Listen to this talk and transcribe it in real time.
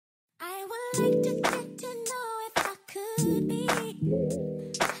like to get to know if I could be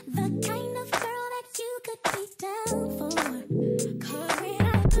the kind of girl that you could be down for. 'Cause when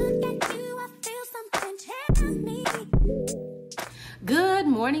I look at you, I feel something change me. Good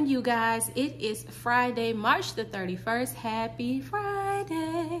morning, you guys. It is Friday, March the 31st. Happy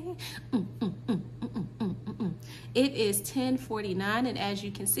Friday. It is 10:49, and as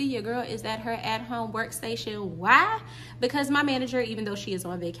you can see, your girl is at her at-home workstation. Why? Because my manager, even though she is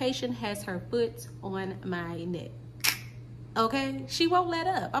on vacation, has her foot on my neck. Okay, she won't let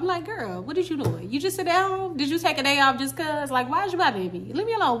up. I'm like, girl, what did you do? You just sit down? Did you take a day off just cause? Like, why is you my baby? Leave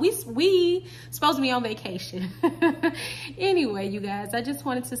me alone. We supposed to be on vacation. Anyway, you guys, I just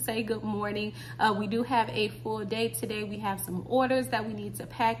wanted to say good morning. We do have a full day today. We have some orders that we need to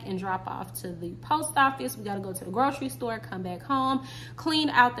pack and drop off to the post office. We got to go to the grocery store, come back home, clean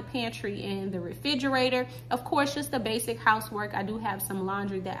out the pantry and the refrigerator. Of course, just the basic housework. I do have some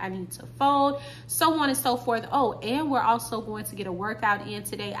laundry that I need to fold, so on and so forth. Oh, and we're also going to get a workout in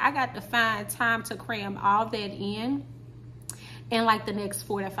today. I got to find time to cram all that in like the next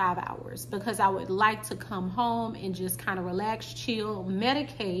 4 to 5 hours, because I would like to come home and just kind of relax, chill,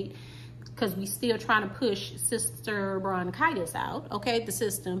 medicate, because we still trying to push sister bronchitis out, okay, the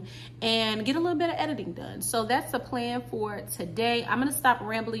system, and get a little bit of editing done. So that's the plan for today. I'm gonna stop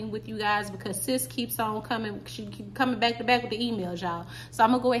rambling with you guys because sis keeps on coming. She keep coming back to back with the emails, y'all. So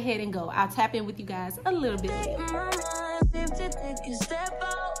I'm gonna go ahead and go. I'll tap in with you guys a little bit later.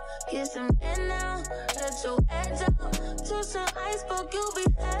 Get some in now, let your head out. To some iceberg, you'll be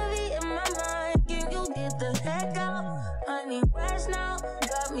heavy in my mind. Can you get the heck out? I need rest now,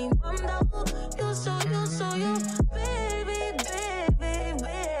 got me bummed out. You, baby,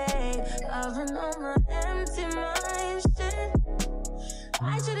 I've been on my empty mind, shit. I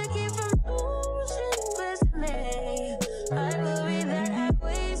should've kept from losing listening. I worry that I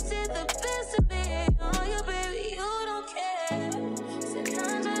wasted the best of me. Oh, you, baby, you don't care.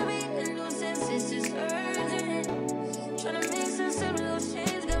 Sometimes I read the new senses is urgent. Tryna make sense of those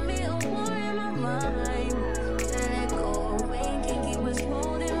chains, got me a war in my mind. Let it go away, can't keep what's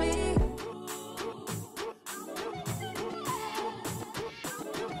holding me.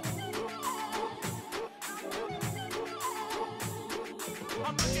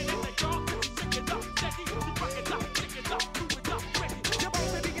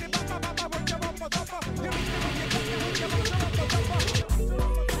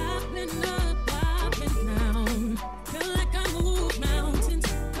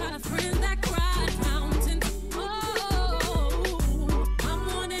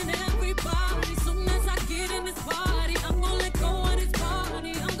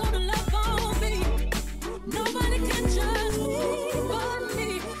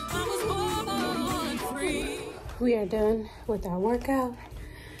 We are done with our workout.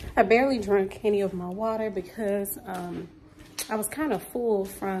 I barely drank any of my water because I was kind of full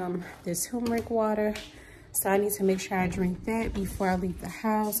from this turmeric water. So I need to make sure I drink that before I leave the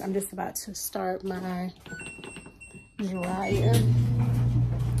house. I'm just about to start my dryer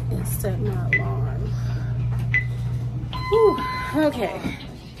and set my alarm. Whew, okay.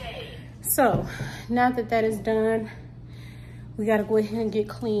 So now that that is done, we gotta go ahead and get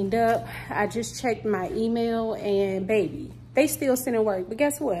cleaned up. I just checked my email and baby, they still sending work. But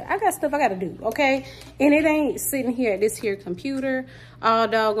guess what? I got stuff I gotta do, okay? And it ain't sitting here at this here computer all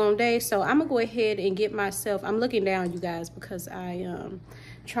doggone day. So I'm gonna go ahead and get myself, I'm looking down, you guys, because I am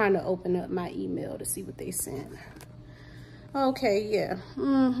trying to open up my email to see what they sent. Okay, yeah.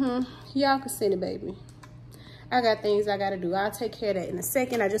 Y'all can send it, baby. I got things I gotta do. I'll take care of that in a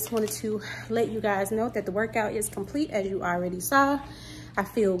second. I just wanted to let you guys know that the workout is complete, as you already saw. I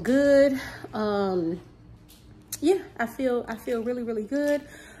feel good. Yeah, I feel really, really good.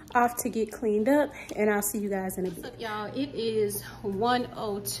 Off to get cleaned up, and I'll see you guys in a bit. What's up, y'all? It is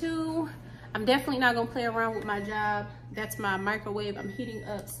 1:02. I'm definitely not gonna play around with my job. That's my microwave. I'm heating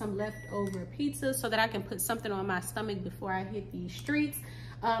up some leftover pizza so that I can put something on my stomach before I hit these streets.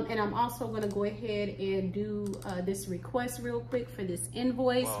 And I'm also gonna go ahead and do this request real quick for this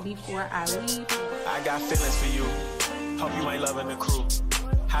invoice before I leave. I got feelings for you. Hope you ain't loving the crew.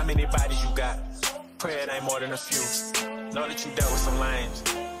 How many bodies you got? Pray it ain't more than a few. Know that you dealt with some lames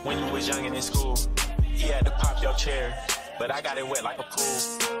when you was young and in school. He had to pop your chair, but I got it wet like a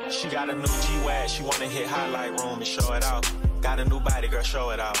pool. She got a new G-Wag, she wanna hit highlight room and show it out. Got a new body, girl, show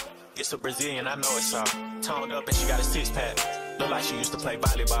it out. It's a Brazilian, I know it's all. Toned up and she got a six-pack. Look like she used to play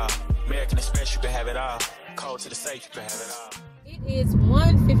volleyball. American Express, you can have it all. Code to the safe, you can have it all. It is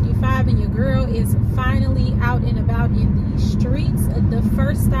 1:55 and your girl is finally out and about in the streets. The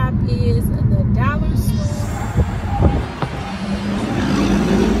first stop is the dollar store.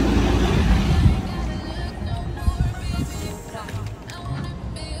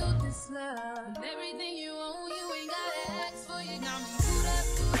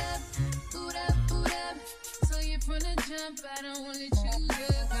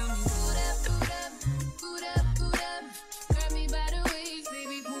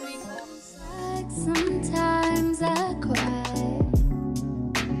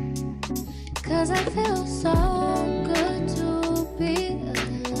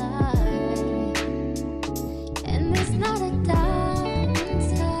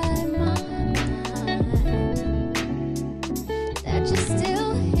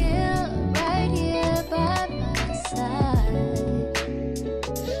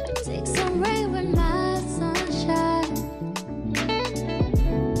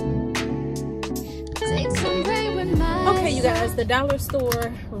 you guys, the dollar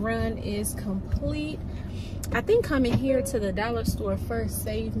store run is complete. I think coming here to the dollar store first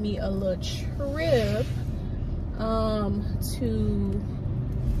saved me a little trip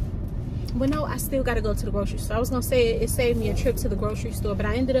well, no, I still got to go to the grocery store. I was gonna say it saved me a trip to the grocery store, but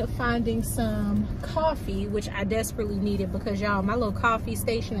I ended up finding some coffee, which I desperately needed, because y'all, my little coffee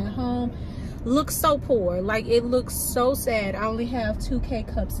station at home looks so poor. Like, it looks so sad. I only have 2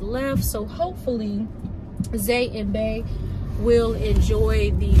 K-cups left, so hopefully Zay and Bay will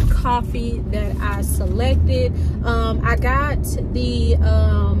enjoy the coffee that I selected. I got the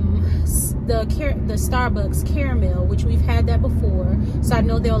Starbucks caramel, which we've had that before, so I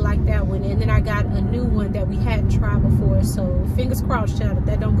know they'll like that one. And then I got a new one that we hadn't tried before, so fingers crossed, child,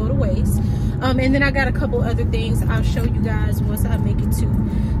 that don't go to waste. And then I got a couple other things I'll show you guys once I make it to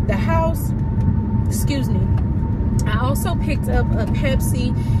the house. Excuse me. I also picked up a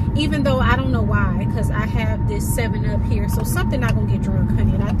Pepsi, even though I don't know why, because I have this 7-Up here, so something not gonna get drunk,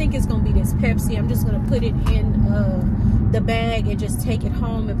 honey, and I think it's gonna be this Pepsi. I'm just gonna put it in the bag and just take it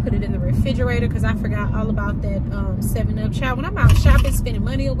home and put it in the refrigerator, because I forgot all about that 7-Up. Child, when I'm out shopping, spending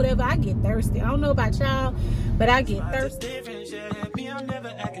money or whatever, I get thirsty. I don't know about y'all, but I get thirsty. I'm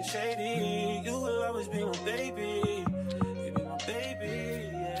never acting shady. You will always be my baby. You be my baby,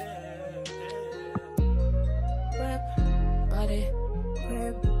 Body,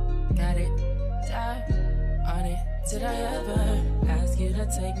 crib, got it, die on it. Did I ever ask you to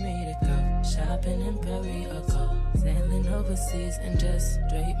take me to go shopping in Paris or go sailing overseas and just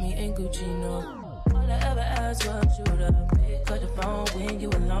drape me in Gucci? No, all I ever asked was you to pick up the phone when you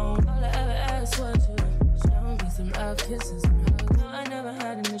alone. All I ever asked was you to show me some love, kisses and hugs. No, I never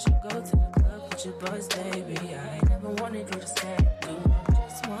had an issue, go to the club with your boys, baby. I never wanted you to stay,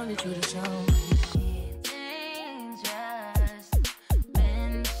 just wanted you to show me.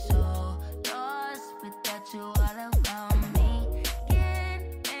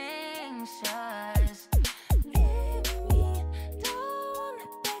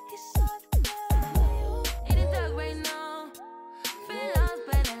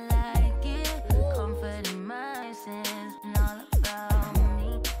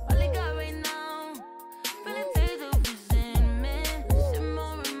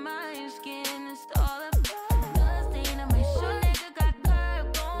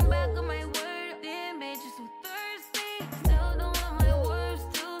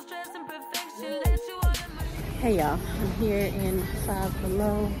 Hey y'all, I'm here in Five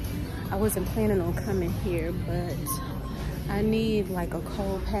Below. I wasn't planning on coming here, but I need like a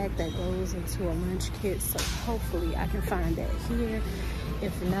cold pack that goes into a lunch kit, so hopefully I can find that here.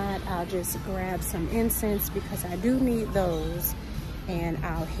 If not, I'll just grab some incense because I do need those, and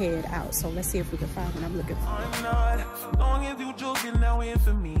I'll head out. So let's see if we can find what I'm looking for. I'm not, long as you joking now in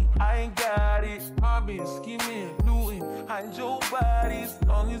for me, I ain't got it. I've been scheming, looting, hide your bodies.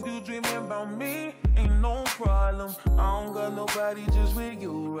 Long as you dreaming about me, ain't no problem. I don't got nobody just with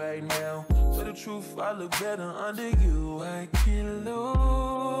you right now. For the truth, I look better under you. I can't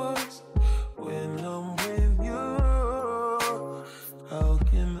lose when I'm with you. How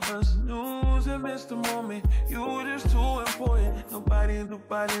can us lose and miss the moment? You just too important. Nobody do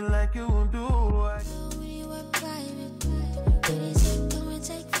body like you do. We were private. Ladies said come and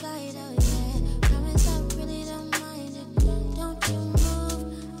take flight. Oh yeah, promise I really don't mind it. Don't you move.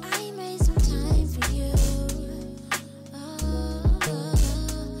 I made some time for you. Oh,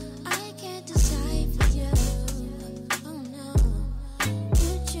 I can't decide for you. Oh no,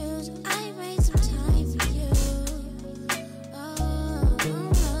 you choose. I made some time for you. Oh,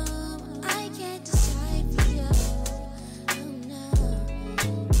 I can't decide for you. Oh no,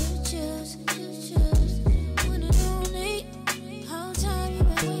 you choose. You choose. One and only. Whole time you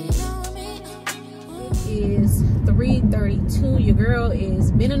been waiting on me. Is 3:32. Your girl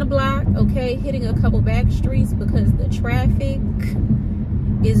is been in the block, okay, hitting a couple back streets because the traffic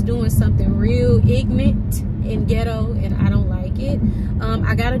is doing something real ignorant and ghetto, and I don't like it.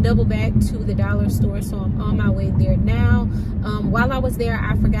 I got to double back to the dollar store, so I'm on my way there now. While I was there,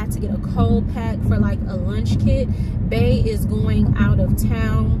 I forgot to get a cold pack for like a lunch kit. Bay is going out of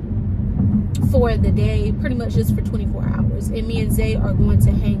town for the day, pretty much just for 24 hours, and me and Zay are going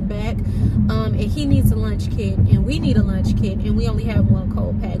to hang back, and he needs a lunch kit and we need a lunch kit, and we only have one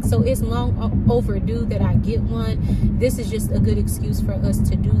cold pack, so it's long overdue that I get one. This is just a good excuse for us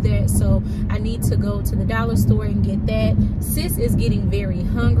to do that, so I need to go to the dollar store and get that. Sis is getting very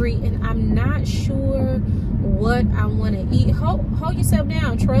hungry and I'm not sure what I want to eat. Hold yourself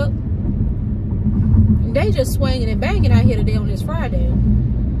down, truck. They just swinging and banging out here today on this Friday.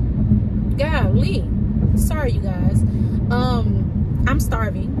 Golly, sorry you guys. I'm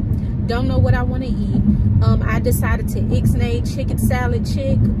starving. don't know what I want to eat. I decided to ixnay chicken salad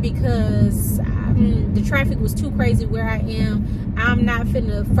chick because the traffic was too crazy where I am. I'm not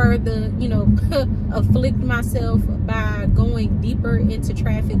finna further, you know, afflict myself by going deeper into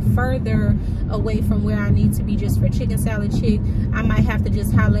traffic further away from where I need to be just for chicken salad chick. I might have to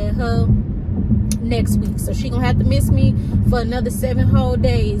just holler at her next week, so she gonna have to miss me for another 7 whole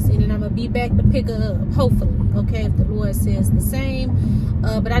days, and then I'm gonna be back to pick her up, hopefully, okay, if the Lord says the same.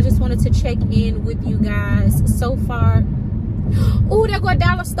 But I just wanted to check in with you guys so far. Oh, there go a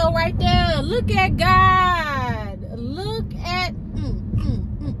dollar store right there. Look at God. Look at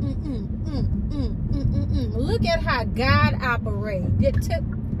look at how God operates.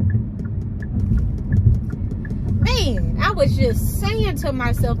 Man, I was just saying to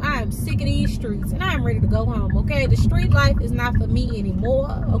myself, I am sick of these streets and I'm ready to go home, okay? The street life is not for me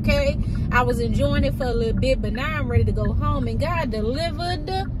anymore, okay? I was enjoying it for a little bit, but now I'm ready to go home, and God delivered,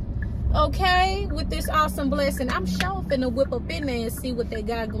 okay, with this awesome blessing. I'm sure finna whip up in there and see what they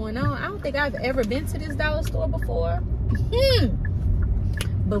got going on. I don't think I've ever been to this dollar store before.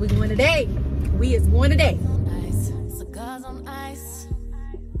 But we going today. We is going today. Ice, cigars on ice.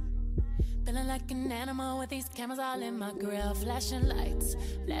 Feeling like an animal with these cameras all in my grill. Flashing lights,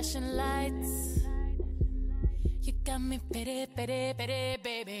 flashing lights. You got me pity, pity, pity,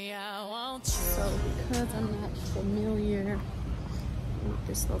 baby, I want you. So because I'm not familiar with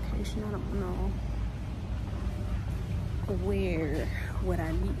this location, I don't know where what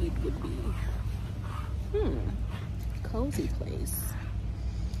I need would be. Cozy place.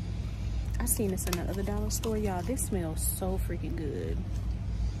 I seen this in the other dollar store, y'all. This smells so freaking good.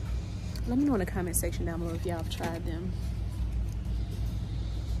 Let me know in the comment section down below if y'all have tried them.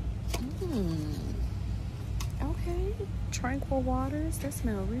 Okay, Tranquil Waters. That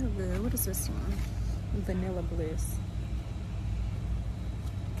smells real good. What is this one? Vanilla Bliss.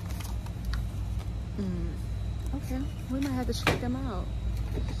 Okay, we might have to check them out.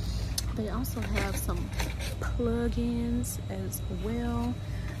 They also have some plug-ins as well.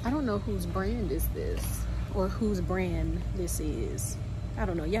 I don't know whose brand is this, or whose brand this is. I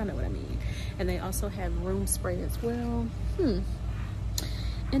don't know, y'all know what I mean. And they also have room spray as well.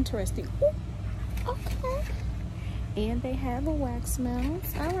 Interesting. Ooh, okay. And they have a wax melt.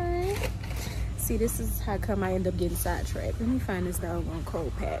 All right. See, this is how come I end up getting sidetracked. Let me find this doggone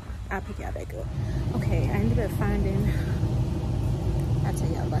cold pack. I'll pick y'all back up. Okay, I ended up finding, I'll tell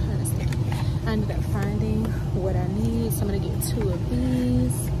y'all about her in a second. I ended up finding what I need, so I'm gonna get 2 of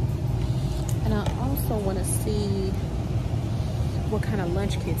these. And I also wanna see what kind of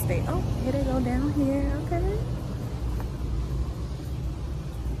lunch kits they, oh, here they go down here, okay.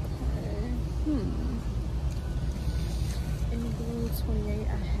 In blue 28,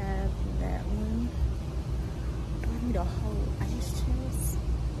 I have that one. Do I need a whole ice chest?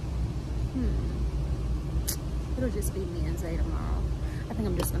 It'll just be me and Zay tomorrow. I think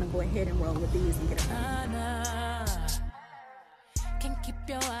I'm just gonna go ahead and roll with these and get it done. Can't keep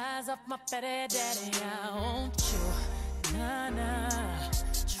your eyes off my fetty daddy, I want you.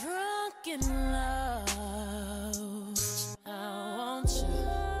 Drunk in love, I want you.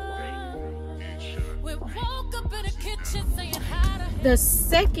 We woke up in the kitchen saying hi to him. The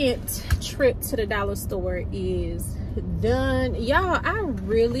second trip to the dollar store is done, y'all. I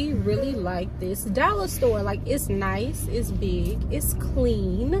really like this dollar store. Like, it's nice, it's big, it's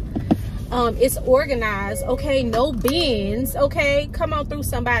clean, it's organized, okay, no bins, okay, come on through,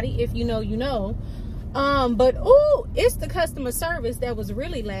 somebody, if you know, you know. But ooh, it's the customer service that was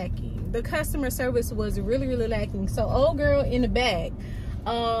really lacking. The customer service was really lacking. So old girl in the back,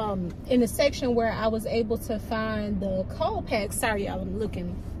 in the section where I was able to find the cold packs, sorry y'all, I'm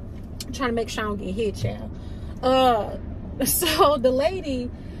looking, I'm trying to make sure I don't get hit, y'all. So the lady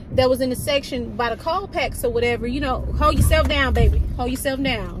that was in the section by the cold packs or whatever, you know, hold yourself down, baby, hold yourself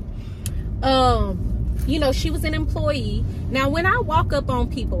down. You know, she was an employee. Now when I walk up on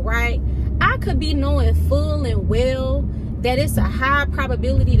people, right, I could be knowing full and well that it's a high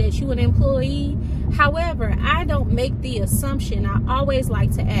probability that you an employee. However, I don't make the assumption. I always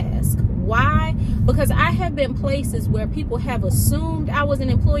like to ask. Why? Because I have been places where people have assumed I was an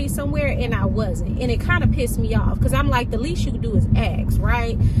employee somewhere and I wasn't. And it kind of pissed me off because I'm like, the least you can do is ask,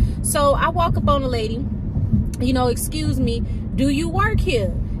 right? So I walk up on a lady, you know, excuse me, do you work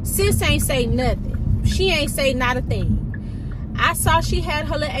here? Sis ain't say nothing. She ain't say not a thing. I saw she had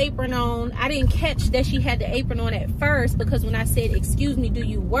her little apron on. I didn't catch that she had the apron on at first because when I said, excuse me, do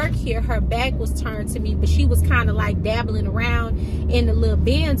you work here? Her back was turned to me, but she was kind of like dabbling around in the little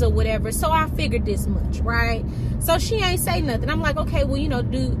bins or whatever. So I figured this much, right? So she ain't say nothing. I'm like, okay, well, you know,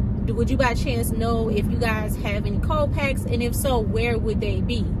 would you by chance know if you guys have any cold packs, and if so, where would they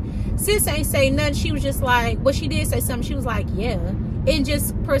be? Sis ain't say nothing. She was just like, well, she did say something. She was like, yeah, and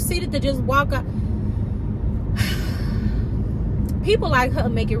just proceeded to just walk up. People like her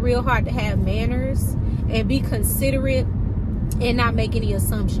make it real hard to have manners and be considerate and not make any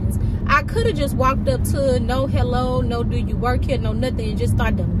assumptions. I could have just walked up to her, no hello, no do you work here, no nothing, and just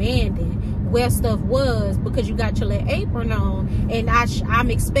start demanding where stuff was, because you got your little apron on, and I'm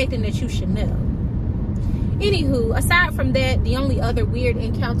expecting that you should know. Anywho, aside from that, the only other weird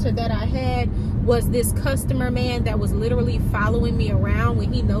encounter that I had was this customer man that was literally following me around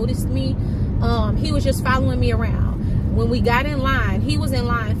when he noticed me. He was just following me around. When we got in line, he was in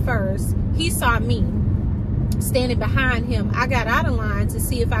line first. He saw me standing behind him. I got out of line to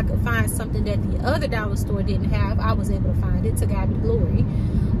see if I could find something that the other dollar store didn't have. I was able to find it, to God be the glory.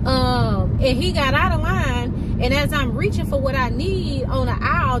 And he got out of line, and as I'm reaching for what I need on the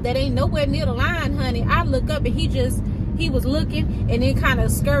aisle that ain't nowhere near the line, honey, I look up and he was looking and then kind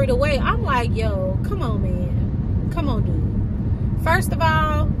of scurried away. I'm like, yo, come on, man. Come on, dude. First of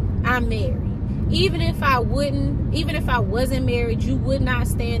all, I'm married. Even if I wasn't married, you would not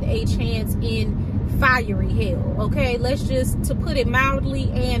stand a chance in fiery hell, okay? Let's just, to put it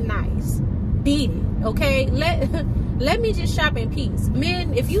mildly and nice, beat it, okay? Let me just shop in peace.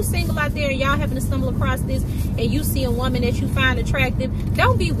 Men, if you single out there and y'all happen to stumble across this and you see a woman that you find attractive,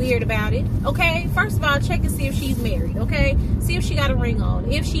 don't be weird about it, okay? First of all, check and see if she's married, okay? See if she got a ring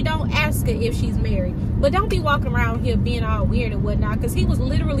on. If she don't, ask her if she's married. But don't be walking around here being all weird and whatnot, because he was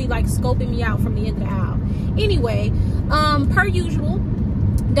literally like scoping me out from the end of the aisle. Anyway, per usual,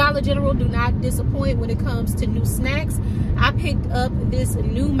 Dollar General do not disappoint when it comes to new snacks. I picked up this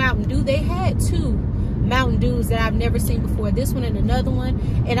new Mountain Dew. They had two Mountain Dews that I've never seen before, this one and another one,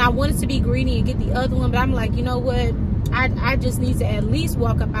 and I wanted to be greedy and get the other one, but I'm like, you know what, I just need to at least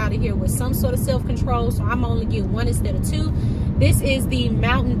walk up out of here with some sort of self-control, so I'm only getting one instead of two. This is the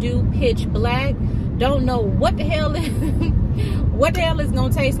Mountain Dew Pitch Black. Don't know what the hell what the hell is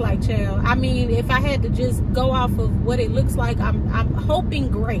gonna taste like, child. I mean, if I had to just go off of what it looks like, I'm hoping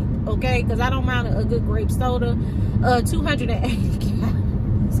grape, okay, because I don't mind a good grape soda. 280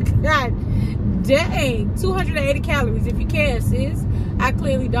 calories. God dang, 280 calories if you can, sis. I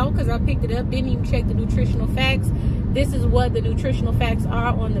clearly don't, because I picked it up, didn't even check the nutritional facts. This is what the nutritional facts are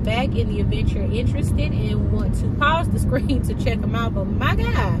on the back, in the event you're interested and want to pause the screen to check them out. But my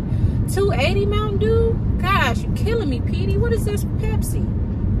God, 280 Mountain Dew? Gosh, you're killing me, Petey. What is this, Pepsi?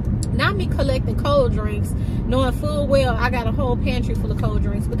 Not me collecting cold drinks, knowing full well I got a whole pantry full of cold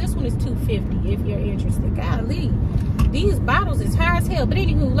drinks, but this one is $2.50 if you're interested. Golly, these bottles is high as hell. But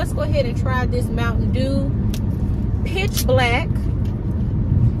anywho, let's go ahead and try this Mountain Dew Pitch Black.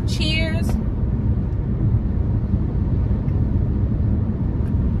 Cheers.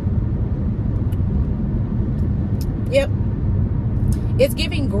 Yep, it's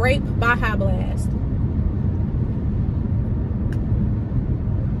giving grape Baja Blast.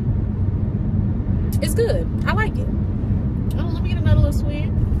 It's good. I like it. Oh, let me get another little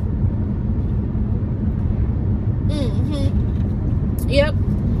swig. Yep.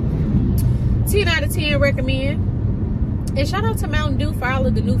 10 out of 10 recommend. And shout out to Mountain Dew for all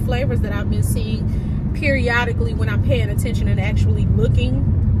of the new flavors that I've been seeing periodically when I'm paying attention and actually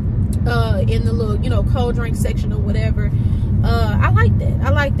looking in the little, you know, cold drink section or whatever. I like that.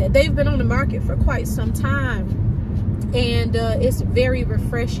 I like that. They've been on the market for quite some time, and it's very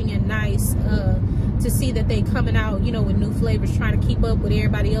refreshing and nice to see that they coming out, you know, with new flavors, trying to keep up with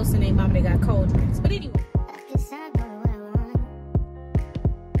everybody else and their mama they got cold drinks. But anyway,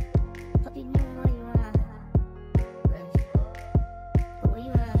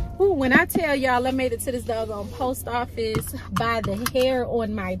 when I tell y'all I made it to this doggone post office by the hair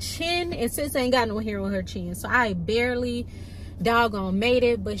on my chin, and sis ain't got no hair on her chin, so I barely doggone made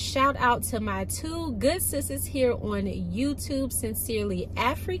it. But shout out to my two good sisters here on YouTube, Sincerely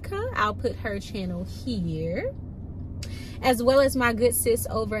Africa. I'll put her channel here, as well as my good sis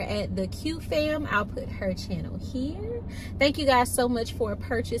over at the Q Fam. I'll put her channel here. Thank you guys so much for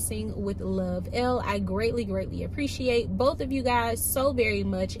purchasing with love, Elle. I greatly appreciate both of you guys so very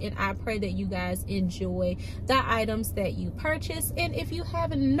much, and I pray that you guys enjoy the items that you purchase. And if you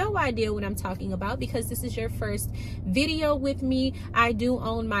have no idea what I'm talking about, because this is your first video with me, I do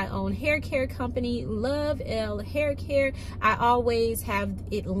own my own hair care company, Love Elle Hair Care. I always have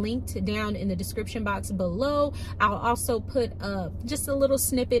it linked down in the description box below. I'll also put just a little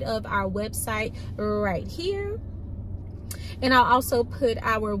snippet of our website right here. And I'll also put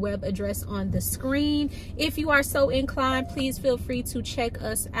our web address on the screen. If you are so inclined, please feel free to check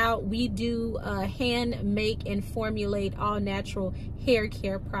us out. We do hand make and formulate all natural hair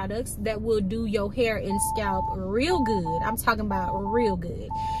care products that will do your hair and scalp real good. I'm talking about real good.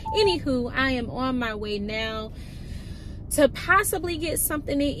 Anywho, I am on my way now to possibly get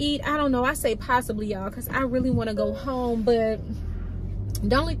something to eat. I don't know. I say possibly, y'all, because I really want to go home, but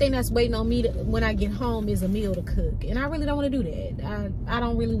the only thing that's waiting on me when I get home is a meal to cook. And I really don't want to do that. I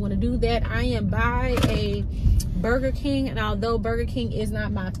don't really want to do that. I am by a Burger King. And although Burger King is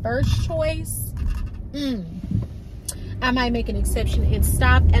not my first choice, I might make an exception and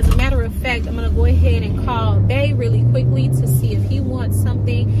stop. As a matter of fact, I'm going to go ahead and call Bay really quickly to see if he wants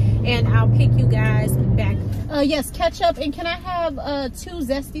something. And I'll pick you guys back. Yes, ketchup. And can I have 2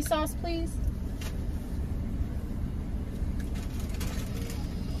 zesty sauce, please?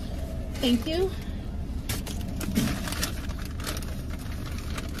 Thank you.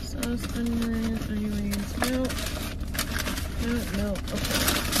 Sauce, onion rings, milk. Milk.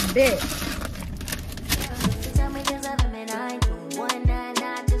 Okay. Bet. Tell me there's other men I do. One night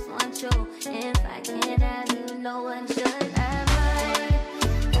I just want you. If I can't have you, no one should have mine.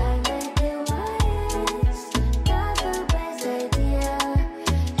 I like it wise. Got the best idea.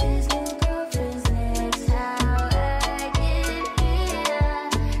 His new girlfriend's next. How I get here.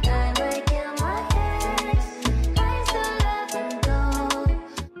 I like it my ex. I still love him though.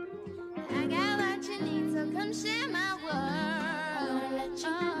 I got what you need, so come share my world. I wanna let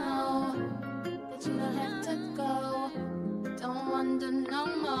you know that you don't have to go. Don't wonder no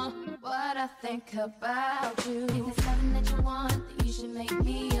more what I think about you. If it's something that you want, then you should make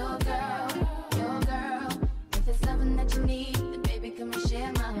me your girl, your girl. If it's something that you need, then baby come and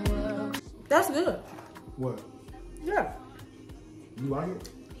share my world. That's good. What? Yeah. You like it?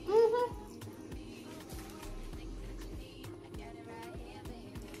 Mm-hmm.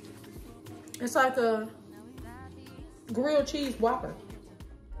 It's like a grilled cheese Whopper.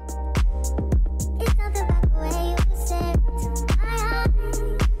 It's not about the way you say to my eyes.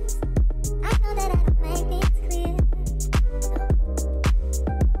 I know that I don't make things clear.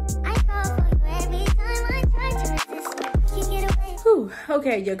 I fall for you every time I try to resist. Can't get away. Whew.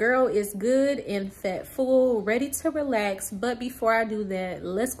 Okay, your girl is good and fat full, ready to relax. But before I do that,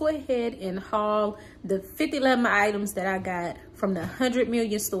 let's go ahead and haul the 50 items that I got from the 100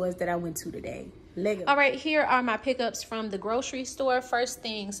 million stores that I went to today. Lego. All right, here are my pickups from the grocery store. First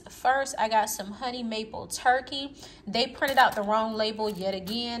things first, I got some honey maple turkey. They printed out the wrong label yet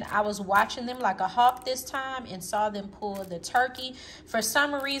again. I was watching them like a hawk this time and saw them pull the turkey. For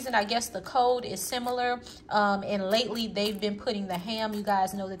some reason, I guess the code is similar. And lately, they've been putting the ham. You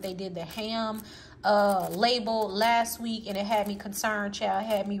guys know that they did the ham label last week, and it had me concerned, child.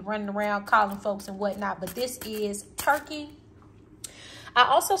 Had me running around calling folks and whatnot. But this is turkey. I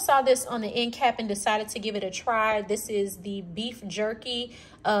also saw this on the end cap and decided to give it a try. This is the beef jerky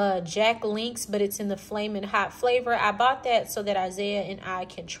Jack Links, but it's in the flaming hot flavor. I bought that so that Isaiah and I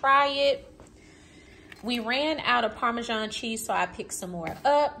can try it. We ran out of Parmesan cheese, so I picked some more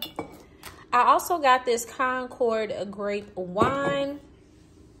up. I also got this Concord grape wine.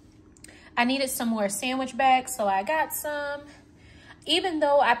 I needed some more sandwich bags, so I got some. Even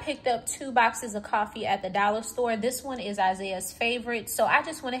though I picked up 2 boxes of coffee at the dollar store, this one is Isaiah's favorite. So I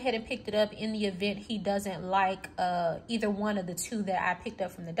just went ahead and picked it up in the event he doesn't like either one of the 2 that I picked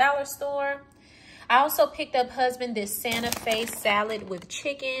up from the dollar store. I also picked up husband this Santa Fe salad with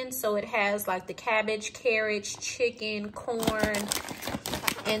chicken. So it has like the cabbage, carrots, chicken, corn,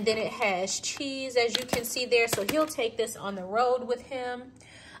 and then it has cheese, as you can see there. So he'll take this on the road with him.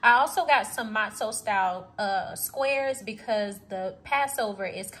 I also got some matzo style squares because the Passover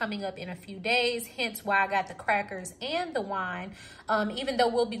is coming up in a few days, hence why I got the crackers and the wine. Even though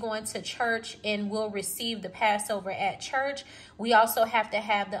we'll be going to church and we'll receive the Passover at church, we also have to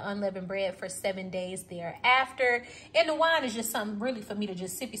have the unleavened bread for 7 days thereafter. And the wine is just something really for me to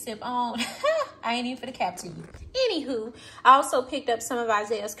just sippy sip on. I ain't even for the cap to you. Anywho, I also picked up some of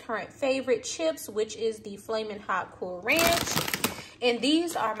Isaiah's current favorite chips, which is the Flamin' Hot Cool Ranch. And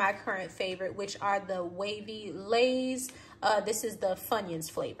these are my current favorite, which are the Wavy Lays. This is the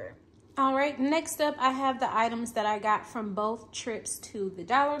Funyuns flavor. All right, next up, I have the items that I got from both trips to the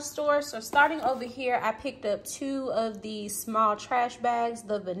dollar store. So starting over here, I picked up 2 of these small trash bags,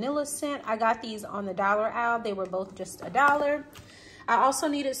 the vanilla scent. I got these on the dollar aisle. They were both just $1. I also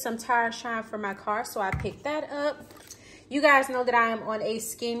needed some tire shine for my car, so I picked that up. You guys know that I am on a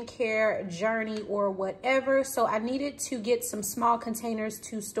skincare journey or whatever, so I needed to get some small containers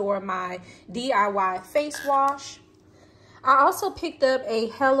to store my DIY face wash. I also picked up a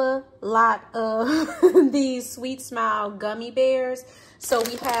hella lot of these Sweet Smile gummy bears. So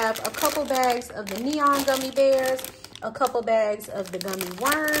we have a couple bags of the neon gummy bears, a couple bags of the gummy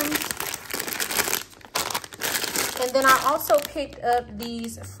worms. And then I also picked up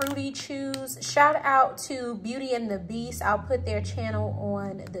these Fruity Chews. Shout out to Beauty and the Beast. I'll put their channel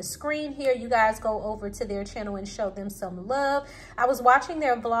on the screen here. You guys go over to their channel and show them some love. I was watching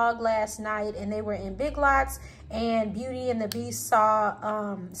their vlog last night and they were in Big Lots, and Beauty and the Beast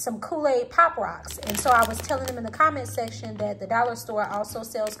saw some Kool-Aid Pop Rocks. And so I was telling them in the comment section that the dollar store also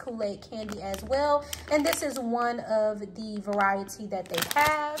sells Kool-Aid candy as well. And this is one of the variety that they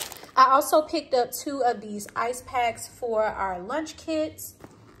have. I also picked up 2 of these ice packs for our lunch kits.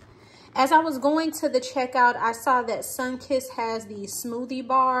 As I was going to the checkout, I saw that Sunkist has these smoothie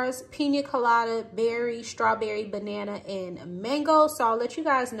bars, pina colada, berry, strawberry, banana, and mango. So I'll let you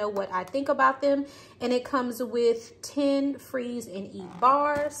guys know what I think about them. And it comes with 10 freeze and eat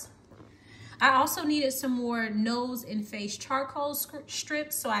bars. I also needed some more nose and face charcoal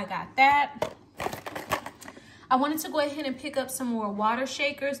strips, so I got that. I wanted to go ahead and pick up some more water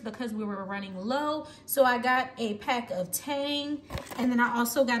shakers because we were running low. So I got a pack of Tang, and then I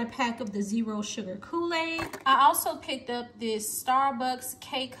also got a pack of the Zero Sugar Kool-Aid. I also picked up this Starbucks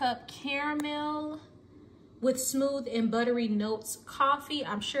K-Cup Caramel with smooth and buttery notes coffee.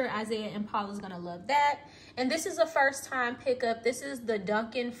 I'm sure Isaiah and Paula's gonna love that. And this is a first time pickup. This is the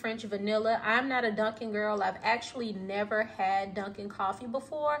Dunkin' French Vanilla. I'm not a Dunkin' girl. I've actually never had Dunkin' coffee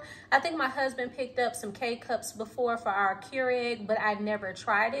before. I think my husband picked up some K-Cups before for our Keurig, but I never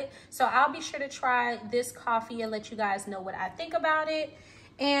tried it. So I'll be sure to try this coffee and let you guys know what I think about it.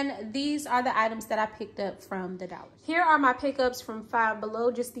 And these are the items that I picked up from the dollar. Here are my pickups from Five Below,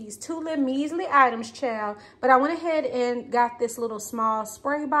 just these 2 little measly items, child. But I went ahead and got this little small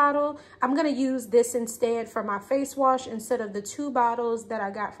spray bottle. I'm gonna use this instead for my face wash instead of the 2 bottles that I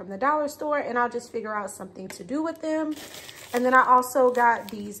got from the dollar store, and I'll just figure out something to do with them. And then I also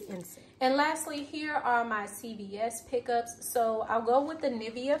got these incense. And lastly, here are my CVS pickups. So I'll go with the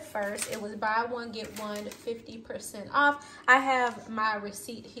Nivea first. It was buy one, get one, 50% off. I have my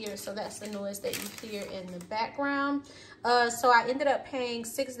receipt here, so that's the noise that you hear in the background. So I ended up paying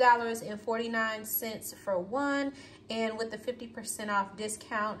 $6.49 for one. And with the 50% off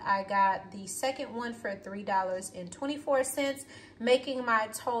discount, I got the second one for $3.24, making my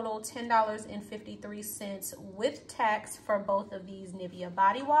total $10.53 with tax for both of these Nivea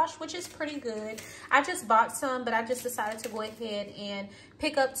body wash, which is pretty good. I just bought some, but I just decided to go ahead and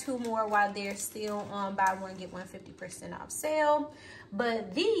pick up 2 more while they're still on buy one, get one 50% off sale.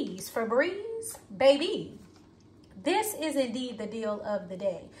 But these Febreze, baby, this is indeed the deal of the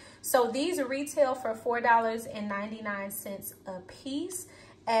day. So these retail for $4.99 a piece.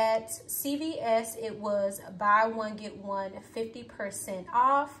 At CVS, it was buy one, get one 50%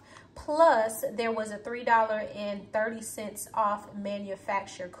 off. Plus, there was a $3.30 off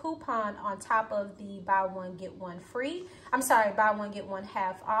manufacturer coupon on top of the buy one, get one free. I'm sorry, buy one, get one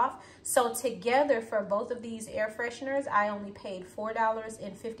half off. So together for both of these air fresheners, I only paid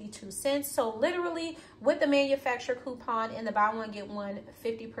 $4.52. So literally with the manufacturer coupon and the buy one, get one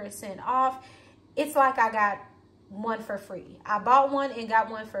 50% off, it's like I got one for free. I bought one and got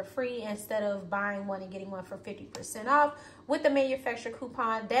one for free instead of buying one and getting one for 50% off. With the manufacturer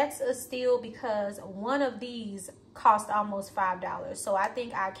coupon, that's a steal because one of these cost almost $5. So I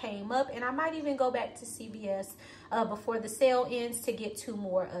think I came up, and I might even go back to CVS before the sale ends to get 2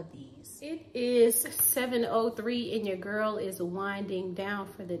 more of these. It is 7:03 and your girl is winding down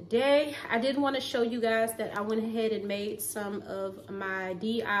for the day. I did want to show you guys that I went ahead and made some of my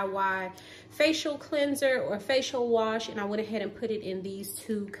DIY facial cleanser or facial wash, and I went ahead and put it in these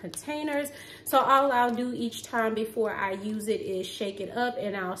 2 containers. So all I'll do each time before I use it is shake it up,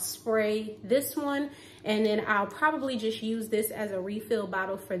 and I'll spray this one, and then I'll probably just use this as a refill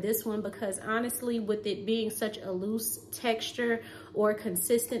bottle for this one, because honestly, with it being such a loose texture or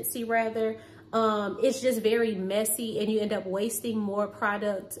consistency rather, it's just very messy, and you end up wasting more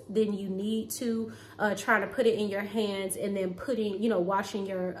product than you need to, trying to put it in your hands and then putting, washing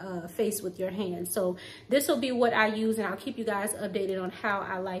your face with your hands. So this will be what I use, and I'll keep you guys updated on how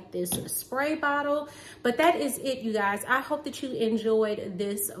I like this spray bottle. But that is it, you guys. I hope that you enjoyed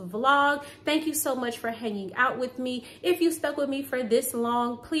this vlog. Thank you so much for hanging out with me. If you stuck with me for this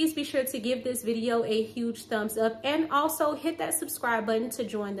long, please be sure to give this video a huge thumbs up, and also hit that subscribe button to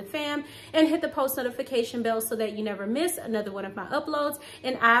join the fam, and hit the post notification bell so that you never miss another one of my uploads.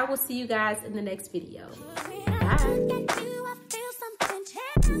 And I will see you guys in the next video. Bye.